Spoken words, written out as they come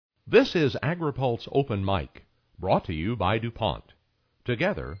This is AgriPulse Open Mic, brought to you by DuPont.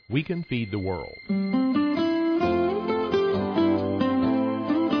 Together, we can feed the world.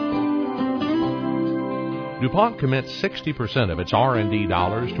 DuPont commits 60% of its R&D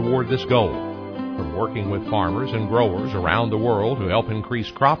dollars toward this goal, from working with farmers and growers around the world to help increase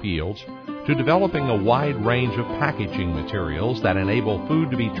crop yields, to developing a wide range of packaging materials that enable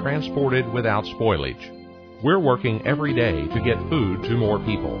food to be transported without spoilage. We're working every day to get food to more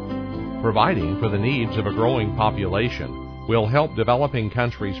people. Providing for the needs of a growing population will help developing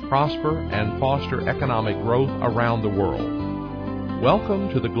countries prosper and foster economic growth around the world. Welcome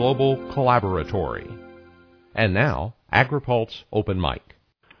to the Global Collaboratory. And now, AgriPulse Open Mic.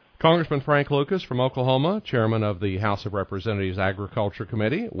 Congressman Frank Lucas from Oklahoma, chairman of the House of Representatives Agriculture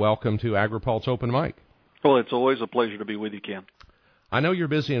Committee. Welcome to AgriPulse Open Mic. Well, it's always a pleasure to be with you, Ken. I know you're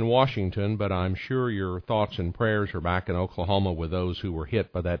busy in Washington, but I'm sure your thoughts and prayers are back in Oklahoma with those who were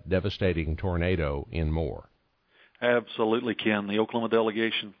hit by that devastating tornado in Moore. Absolutely, Ken. The Oklahoma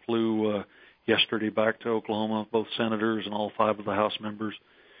delegation flew yesterday back to Oklahoma, both senators and all 5 of the House members.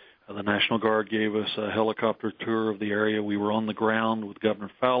 The National Guard gave us a helicopter tour of the area. We were on the ground with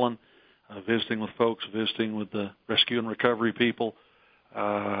Governor Fallon, visiting with folks, visiting with the rescue and recovery people.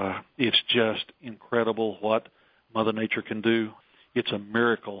 It's just incredible what Mother Nature can do. It's a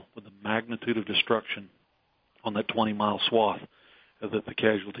miracle with the magnitude of destruction on that 20-mile swath that the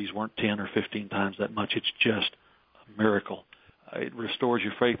casualties weren't 10 or 15 times that much. It's just a miracle. It restores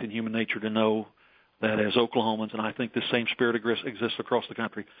your faith in human nature to know that as Oklahomans, and I think the same spirit exists across the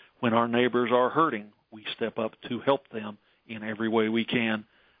country, when our neighbors are hurting, we step up to help them in every way we can,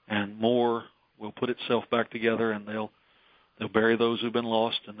 and more will put itself back together, and they'll bury those who've been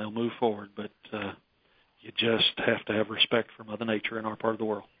lost, and they'll move forward. But you just have to have respect for Mother Nature in our part of the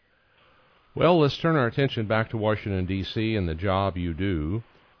world. Well, let's turn our attention back to Washington, D.C. and the job you do.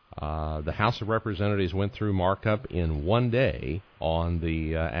 The House of Representatives went through markup in one day on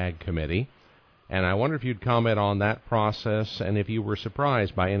the Ag Committee, and I wonder if you'd comment on that process and if you were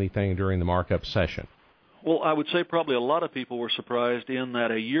surprised by anything during the markup session. Well, I would say probably a lot of people were surprised in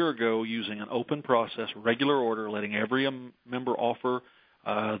that a year ago, using an open process, regular order, letting every member offer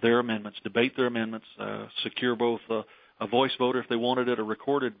their amendments, debate their amendments, secure both a voice vote if they wanted it, a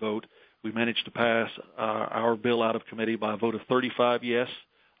recorded vote. We managed to pass our bill out of committee by a vote of 35 yes,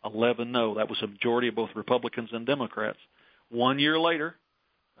 11 no. That was a majority of both Republicans and Democrats. 1 year later,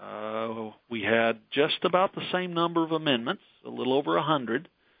 we had just about the same number of amendments, a little over 100.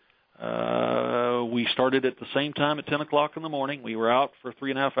 We started at the same time at 10 o'clock in the morning. We were out for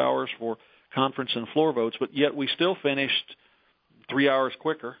 3.5 hours for conference and floor votes, but yet we still finished 3 hours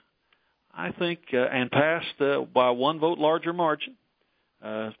quicker, I think, and passed by one vote larger margin,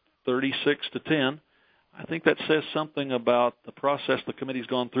 36 to 10. I think that says something about the process the committee's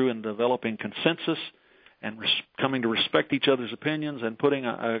gone through in developing consensus and coming to respect each other's opinions and putting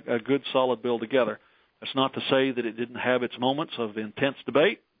a good, solid bill together. That's not to say that it didn't have its moments of intense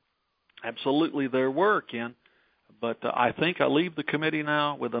debate. Absolutely there were, Ken. But I think I leave the committee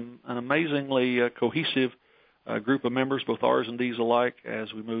now with an amazingly cohesive group of members, both R's and D's alike,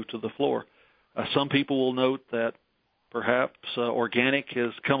 as we move to the floor. Some people will note that perhaps organic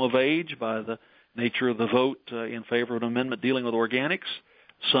has come of age by the nature of the vote in favor of an amendment dealing with organics.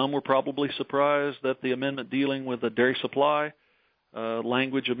 Some were probably surprised that the amendment dealing with the dairy supply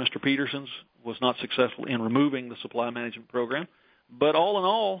language of Mr. Peterson's was not successful in removing the supply management program. But all in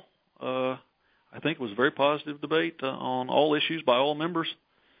all, I think it was a very positive debate on all issues by all members,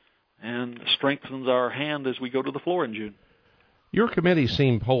 and strengthens our hand as we go to the floor in June. Your committee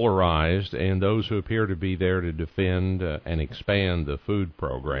seemed polarized, and those who appear to be there to defend and expand the food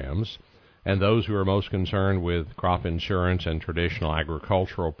programs, and those who are most concerned with crop insurance and traditional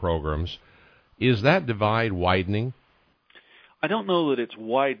agricultural programs. Is that divide widening? I don't know that it's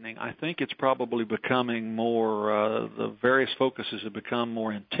widening. I think it's probably becoming more, the various focuses have become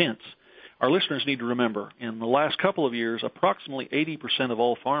more intense. Our listeners need to remember, in the last couple of years, approximately 80% of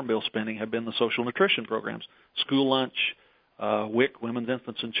all Farm Bill spending have been the social nutrition programs, school lunch, WIC, Women's,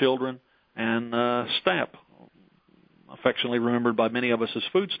 Infants, and Children, and STAMP, affectionately remembered by many of us as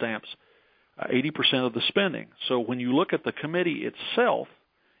food stamps, 80% of the spending. So when you look at the committee itself,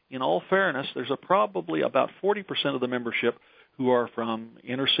 in all fairness, there's probably about 40% of the membership who are from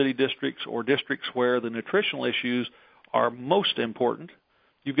inner city districts or districts where the nutritional issues are most important.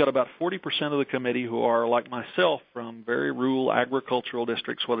 You've got about 40% of the committee who are, like myself, from very rural agricultural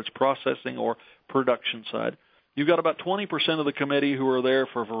districts, whether it's processing or production side. You've got about 20% of the committee who are there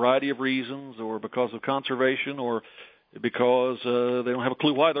for a variety of reasons, or because of conservation, or because they don't have a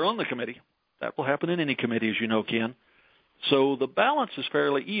clue why they're on the committee. That will happen in any committee, as you know, Ken. So the balance is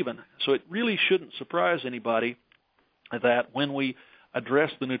fairly even. So it really shouldn't surprise anybody that when we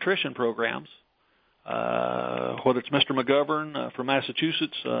address the nutrition programs, whether it's Mr. McGovern from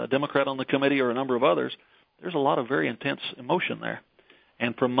Massachusetts, Democrat on the committee, or a number of others, there's a lot of very intense emotion there.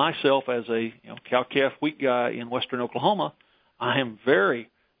 And from myself as a cow-calf wheat guy in western Oklahoma, I am very,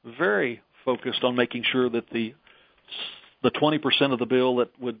 very focused on making sure that the 20% of the bill that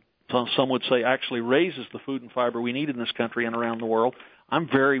some would say actually raises the food and fiber we need in this country and around the world, I'm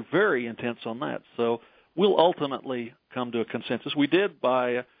very, very intense on that. So we'll ultimately come to a consensus. We did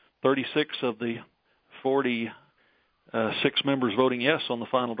by 36 of the 46 members voting yes on the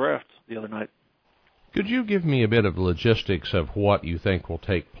final draft the other night. Could you give me a bit of logistics of what you think will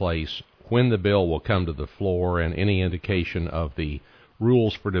take place, when the bill will come to the floor, and any indication of the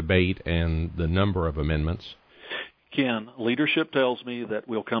rules for debate and the number of amendments? Ken, leadership tells me that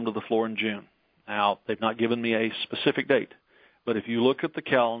we'll come to the floor in June. Now, they've not given me a specific date, but if you look at the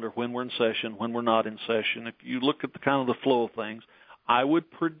calendar, when we're in session, when we're not in session, if you look at the kind of the flow of things, I would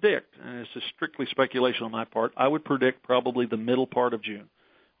predict, and this is strictly speculation on my part, I would predict probably the middle part of June.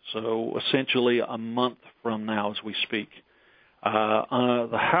 So essentially a month from now as we speak. The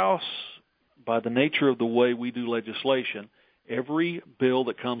House, by the nature of the way we do legislation, every bill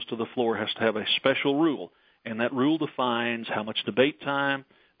that comes to the floor has to have a special rule, and that rule defines how much debate time.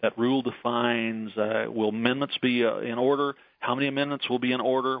 That rule defines will amendments be in order, how many amendments will be in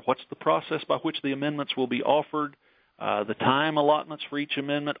order, what's the process by which the amendments will be offered, the time allotments for each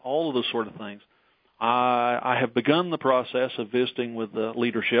amendment, all of those sort of things. I have begun the process of visiting with the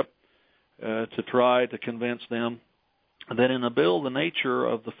leadership to try to convince them that in a bill the nature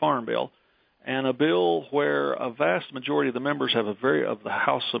of the Farm Bill, and a bill where a vast majority of the members of the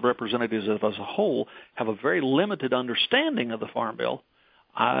House of Representatives as a whole have a very limited understanding of the Farm Bill,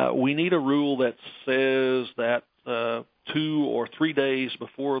 we need a rule that says that 2 or 3 days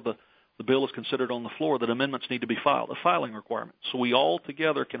before the bill is considered on the floor that amendments need to be filed, a filing requirement, so we all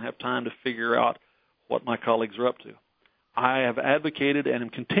together can have time to figure out what my colleagues are up to. I have advocated and am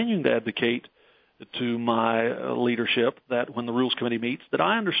continuing to advocate to my leadership that when the Rules Committee meets, that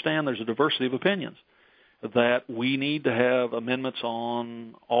I understand there's a diversity of opinions, that we need to have amendments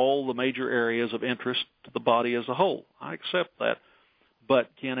on all the major areas of interest to the body as a whole. I accept that. But,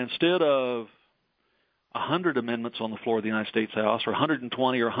 Ken, instead of 100 amendments on the floor of the United States House, or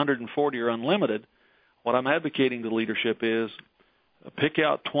 120 or 140 or unlimited, what I'm advocating to leadership is pick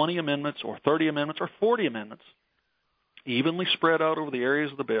out 20 amendments or 30 amendments or 40 amendments, evenly spread out over the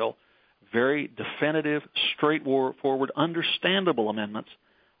areas of the bill, very definitive, straightforward, understandable amendments.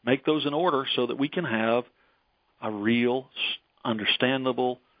 Make those in order so that we can have a real,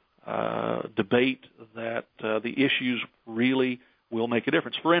 understandable debate that the issues really will make a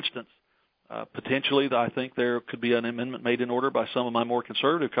difference. For instance, potentially I think there could be an amendment made in order by some of my more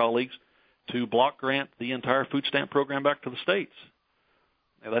conservative colleagues to block grant the entire food stamp program back to the states.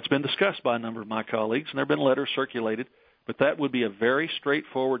 Now, that's been discussed by a number of my colleagues, and there have been letters circulated, but that would be a very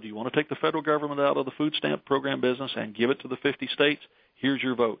straightforward, do you want to take the federal government out of the food stamp program business and give it to the 50 states? Here's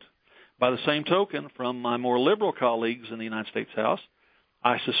your vote. By the same token, from my more liberal colleagues in the United States House,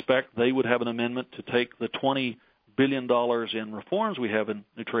 I suspect they would have an amendment to take the $20 billion in reforms we have in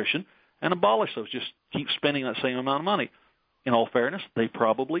nutrition and abolish those, just keep spending that same amount of money. In all fairness, they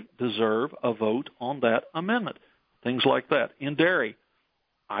probably deserve a vote on that amendment, things like that. In dairy,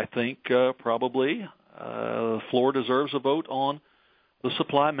 I think probably the floor deserves a vote on the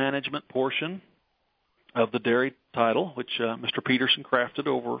supply management portion of the dairy title, which Mr. Peterson crafted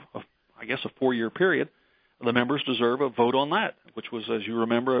over, a 4-year period. The members deserve a vote on that, which was, as you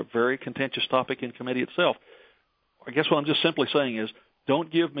remember, a very contentious topic in committee itself. I guess what I'm just simply saying is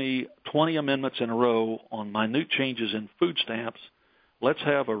don't give me 20 amendments in a row on minute changes in food stamps. Let's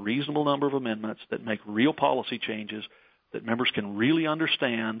have a reasonable number of amendments that make real policy changes that members can really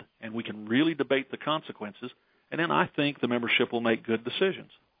understand, and we can really debate the consequences, and then I think the membership will make good decisions.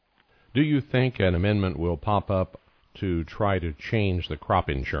 Do you think an amendment will pop up to try to change the crop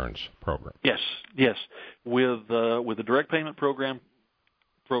insurance program? Yes. With the direct payment program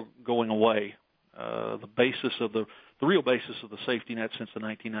going away, the real basis of the safety net since the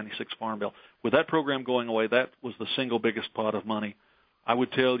 1996 Farm Bill, with that program going away, that was the single biggest pot of money. I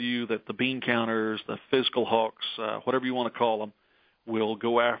would tell you that the bean counters, the fiscal hawks, whatever you want to call them, will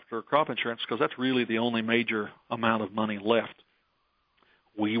go after crop insurance because that's really the only major amount of money left.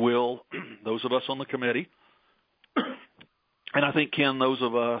 We will, those of us on the committee, and I think, Ken, those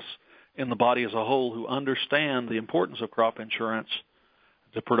of us in the body as a whole who understand the importance of crop insurance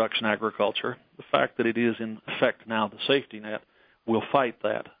to production agriculture, the fact that it is in effect now the safety net, will fight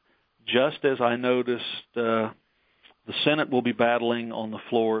that. Just as I noticed The Senate will be battling on the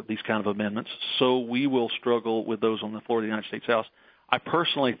floor these kind of amendments, so we will struggle with those on the floor of the United States House. I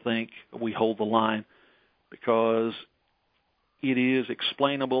personally think we hold the line because it is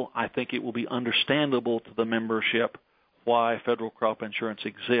explainable. I think it will be understandable to the membership why federal crop insurance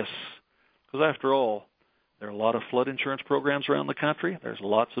exists. Because after all, there are a lot of flood insurance programs around the country. There's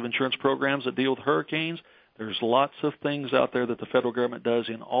lots of insurance programs that deal with hurricanes. There's lots of things out there that the federal government does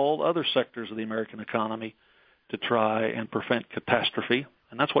in all other sectors of the American economy to try and prevent catastrophe.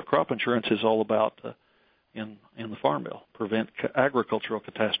 And that's what crop insurance is all about in the Farm Bill, prevent agricultural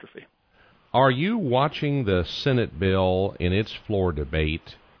catastrophe. Are you watching the Senate bill in its floor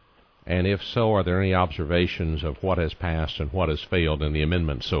debate? And if so, are there any observations of what has passed and what has failed in the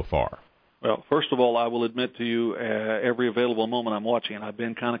amendment so far? Well, first of all, I will admit to you, every available moment I'm watching, and I've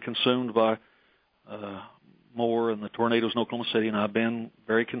been kind of consumed by Moore and the tornadoes in Oklahoma City, and I've been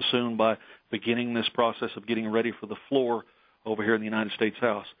very consumed by beginning this process of getting ready for the floor over here in the United States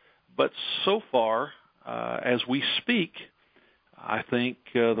House. But so far, as we speak, I think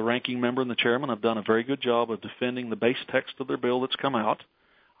the ranking member and the chairman have done a very good job of defending the base text of their bill that's come out.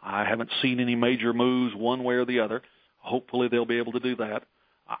 I haven't seen any major moves one way or the other. Hopefully they'll be able to do that.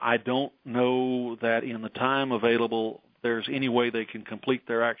 I don't know that in the time available there's any way they can complete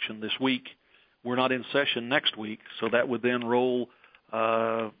their action this week. We're not in session next week, so that would then roll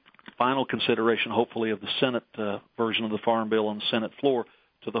final consideration, hopefully, of the Senate version of the Farm Bill on the Senate floor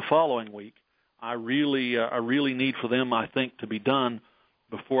to the following week. I really need for them, I think, to be done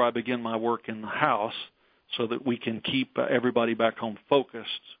before I begin my work in the House so that we can keep everybody back home focused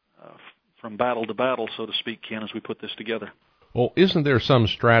from battle to battle, so to speak, Ken, as we put this together. Well, isn't there some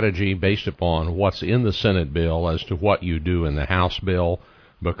strategy based upon what's in the Senate bill as to what you do in the House bill?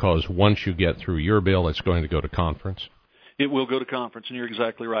 Because once you get through your bill, it's going to go to conference? It will go to conference, and you're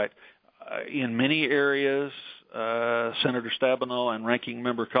exactly right. In many areas, Senator Stabenow and Ranking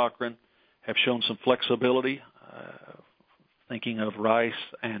Member Cochran have shown some flexibility, thinking of rice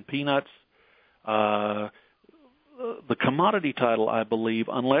and peanuts. The commodity title, I believe,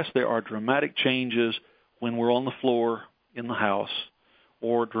 unless there are dramatic changes when we're on the floor in the House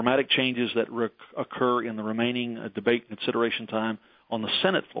or dramatic changes that occur in the remaining debate and consideration time on the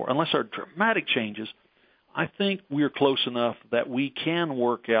Senate floor, unless there are dramatic changes, I think we're close enough that we can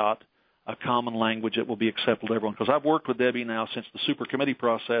work out a common language that will be acceptable to everyone. Because I've worked with Debbie now since the super committee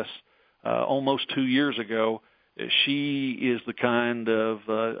process almost 2 years ago. She is the kind of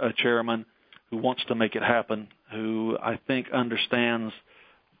a chairman who wants to make it happen, who I think understands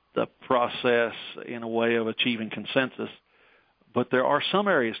the process in a way of achieving consensus. But there are some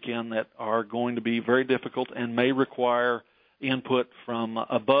areas, Ken, that are going to be very difficult and may require input from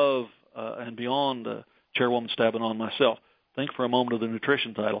above and beyond Chairwoman Stabenow and myself. Think for a moment of the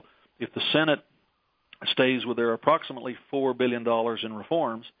nutrition title. If the Senate stays with their approximately $4 billion in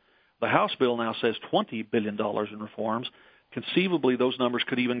reforms, the House bill now says $20 billion in reforms. Conceivably, those numbers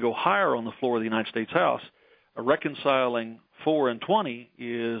could even go higher on the floor of the United States House. Reconciling 4 and 20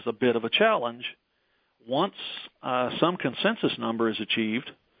 is a bit of a challenge. Once some consensus number is achieved,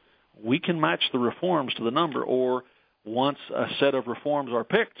 we can match the reforms to the number, or once a set of reforms are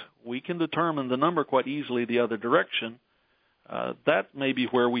picked, we can determine the number quite easily the other direction. That may be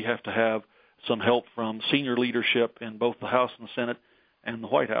where we have to have some help from senior leadership in both the House and the Senate and the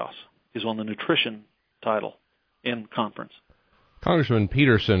White House, is on the nutrition title in conference. Congressman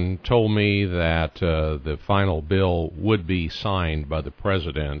Peterson told me that the final bill would be signed by the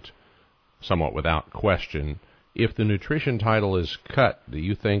President somewhat without question. If the nutrition title is cut, do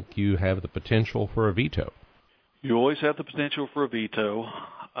you think you have the potential for a veto? You always have the potential for a veto.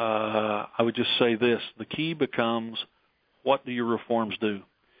 I would just say this. The key becomes, what do your reforms do?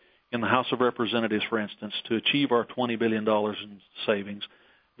 In the House of Representatives, for instance, to achieve our $20 billion in savings,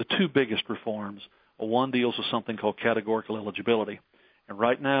 the two biggest reforms, one deals with something called categorical eligibility. And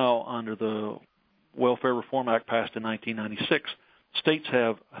right now, under the Welfare Reform Act passed in 1996, states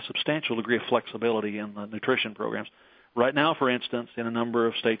have a substantial degree of flexibility in the nutrition programs. Right now, for instance, in a number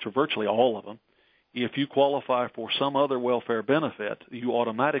of states, or virtually all of them, if you qualify for some other welfare benefit, you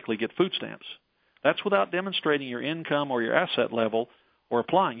automatically get food stamps. That's without demonstrating your income or your asset level or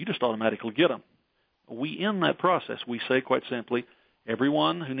applying. You just automatically get them. We end that process. We say quite simply,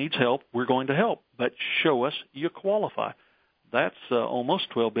 everyone who needs help, we're going to help, but show us you qualify. That's almost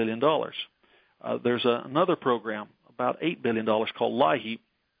 $12 billion. There's another program, about $8 billion, called LIHEAP.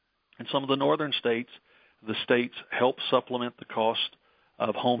 In some of the northern states, the states help supplement the cost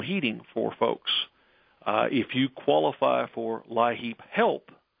of home heating for folks. If you qualify for LIHEAP help,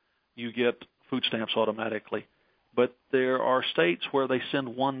 you get food stamps automatically. But there are states where they send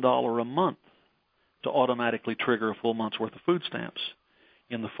 $1 a month to automatically trigger a full month's worth of food stamps.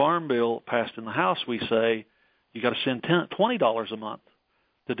 In the Farm Bill passed in the House, we say you got to send $20 a month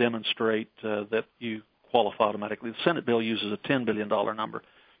to demonstrate that you qualify automatically. The Senate bill uses a $10 billion number.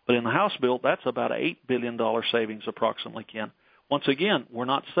 But in the House bill, that's about an $8 billion savings approximately, Ken. Once again, we're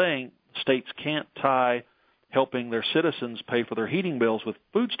not saying states can't tie helping their citizens pay for their heating bills with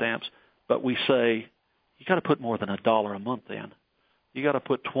food stamps, but we say you got to put more than $1 a month in. You got to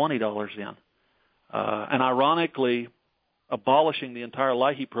put $20 in. And ironically, abolishing the entire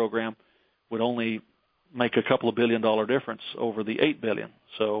LIHEAP program would only make a couple of $1 billion difference over the $8 billion.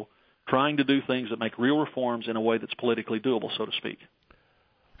 So trying to do things that make real reforms in a way that's politically doable, so to speak.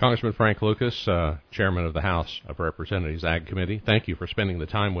 Congressman Frank Lucas, Chairman of the House of Representatives Ag Committee, thank you for spending the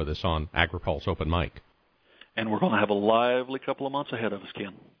time with us on AgriPulse Open Mic. And we're going to have a lively couple of months ahead of us,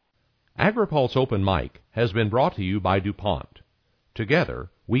 Ken. AgriPulse Open Mic has been brought to you by DuPont. Together,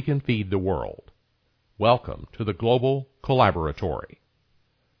 we can feed the world. Welcome to the Global Collaboratory.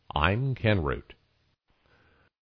 I'm Ken Root.